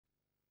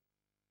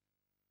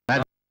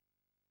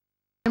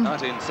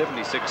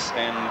1976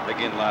 and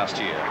again last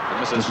year.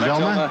 Mrs.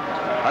 Elmer,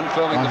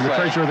 unfurling the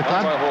treasurer of the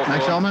club,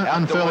 Max Elmer,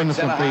 unfurling the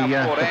penalty.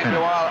 So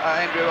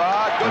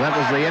that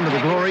was the end of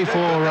the glory for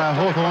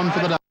Hawthorn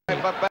for the day.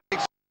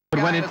 It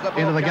went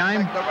into the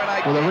game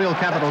with a real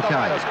capital K.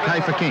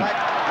 K for King. And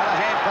a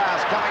hand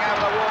pass coming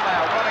over the wall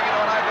now, running into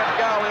an open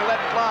goal. He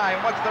let fly.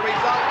 And what's the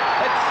result?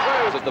 It's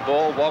through. This is the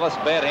ball. Wallace,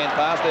 bad hand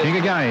pass.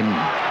 King again.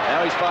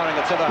 Now he's firing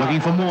at centre.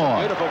 Looking for more.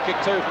 Beautiful kick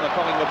too from the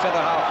Collingwood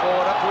centre half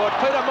forward up toward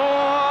Peter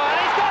Moore. And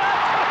he's got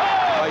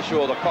it. Way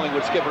sure the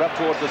Collingwood skipper up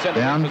towards the centre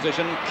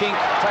position. Kink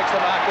takes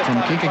the mark. From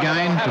Kink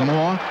again to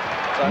Moore.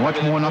 And watch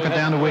Moore knock it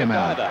down to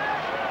Wearmouth.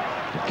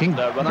 King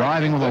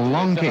driving with a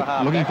long kick,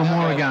 looking for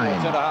more again.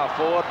 Centre half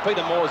forward.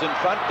 Peter Moore's in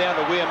front, down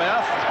to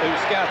Wearmouth, who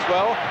scouts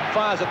well,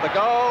 fires at the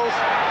goals,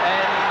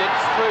 and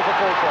it's through for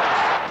 4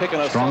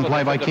 points. Strong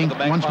play by King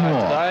once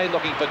more. Today,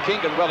 looking for King,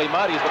 and Welly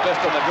Marty's the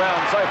best on the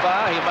ground so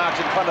far. He marks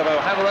in front of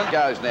O'Halloran.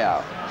 Goes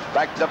now.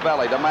 Back to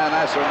Belly, to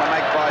Manassa and the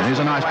Magpies. Here's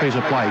a nice piece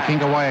of play.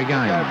 King away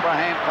again. Go for a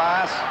hand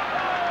pass.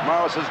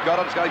 Morris has got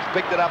it. He's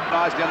picked it up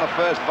nicely on the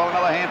first ball.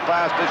 Another hand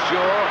pass to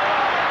Shaw.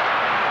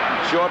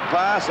 Short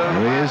pass. And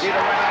there he is. King,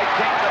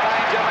 the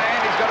danger man.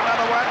 He's got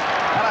another one.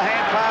 And a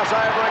hand pass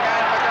over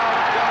again. The goal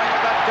is going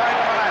about going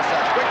to Manassa.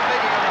 Quick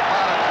thinking on the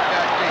part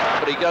of King.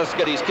 But he does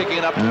get his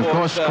kicking up. And of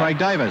course, Craig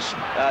Davis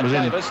was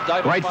in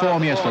great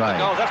form yesterday.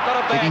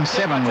 Kicking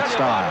 7 with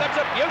style. That's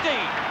a beauty.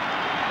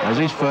 As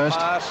his first.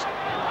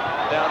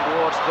 Down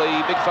towards the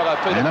big fellow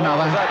Peter. And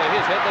another. Over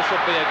his head. This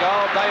should be a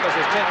goal. Davis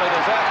is 10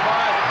 metres out.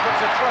 Fires and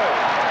puts it through.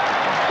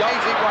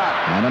 Easy one.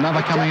 And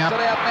another coming up. It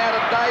out now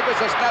to Davis.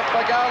 A snap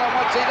for goal. And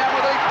what's he done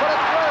with it? He's put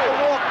it through.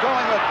 Walk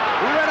Collingwood.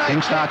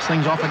 King starts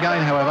things off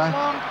again, however.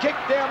 Long kick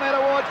down there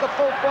towards the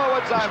full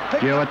forward zone.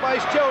 Picked up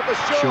by Stewart to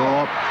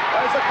Shaw.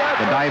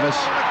 To Davis.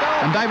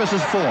 And Davis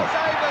is fourth.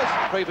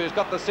 Preview's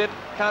got the set.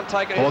 Can't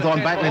take it.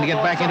 Hawthorn battling to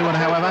get back into it,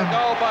 however.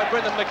 Goal by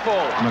Brendan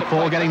McFall.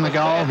 McFall getting the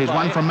goal. Here's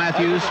one from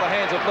Matthews. The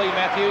hands of Lee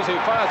Matthews, who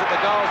fires at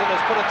the goals and has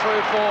put it through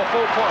for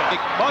 4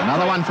 points.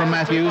 Another one from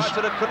Matthews.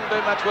 Couldn't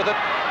do much with it.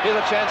 Here's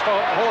a chance for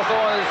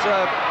Hawthorn as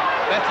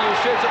Matthews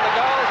shoots at the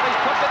goals and he's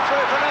popped it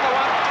through for another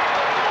one.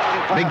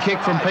 Big kick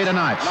from Peter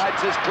Knights.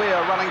 Knights is clear,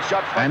 running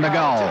shot for and a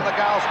goal. The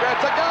goal square.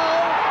 It's a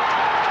goal.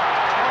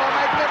 What a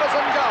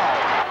magnificent goal.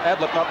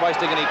 Ablett not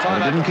wasting any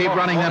time. He didn't keep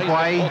running that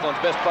way.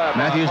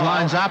 Matthews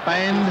lines up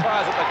and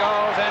fires at the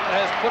goals and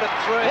has put it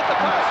through, hit the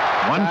post.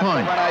 1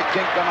 point.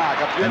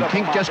 And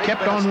Kink just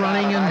kept on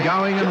running and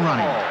going and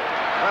running.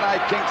 Rene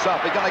Kink's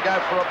off. He's going to go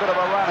for a bit of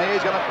a run here.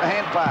 He's going to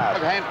hand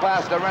pass. Hand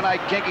pass to Rene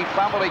Kink. He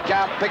fumbled. He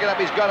can't pick it up.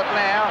 He's got it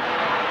now.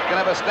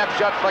 Going to have a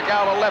snapshot for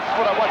goal. A left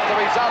footer. What's the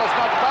result? It's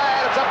not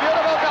bad. It's a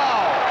beautiful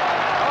goal.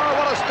 Oh,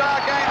 what a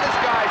star game this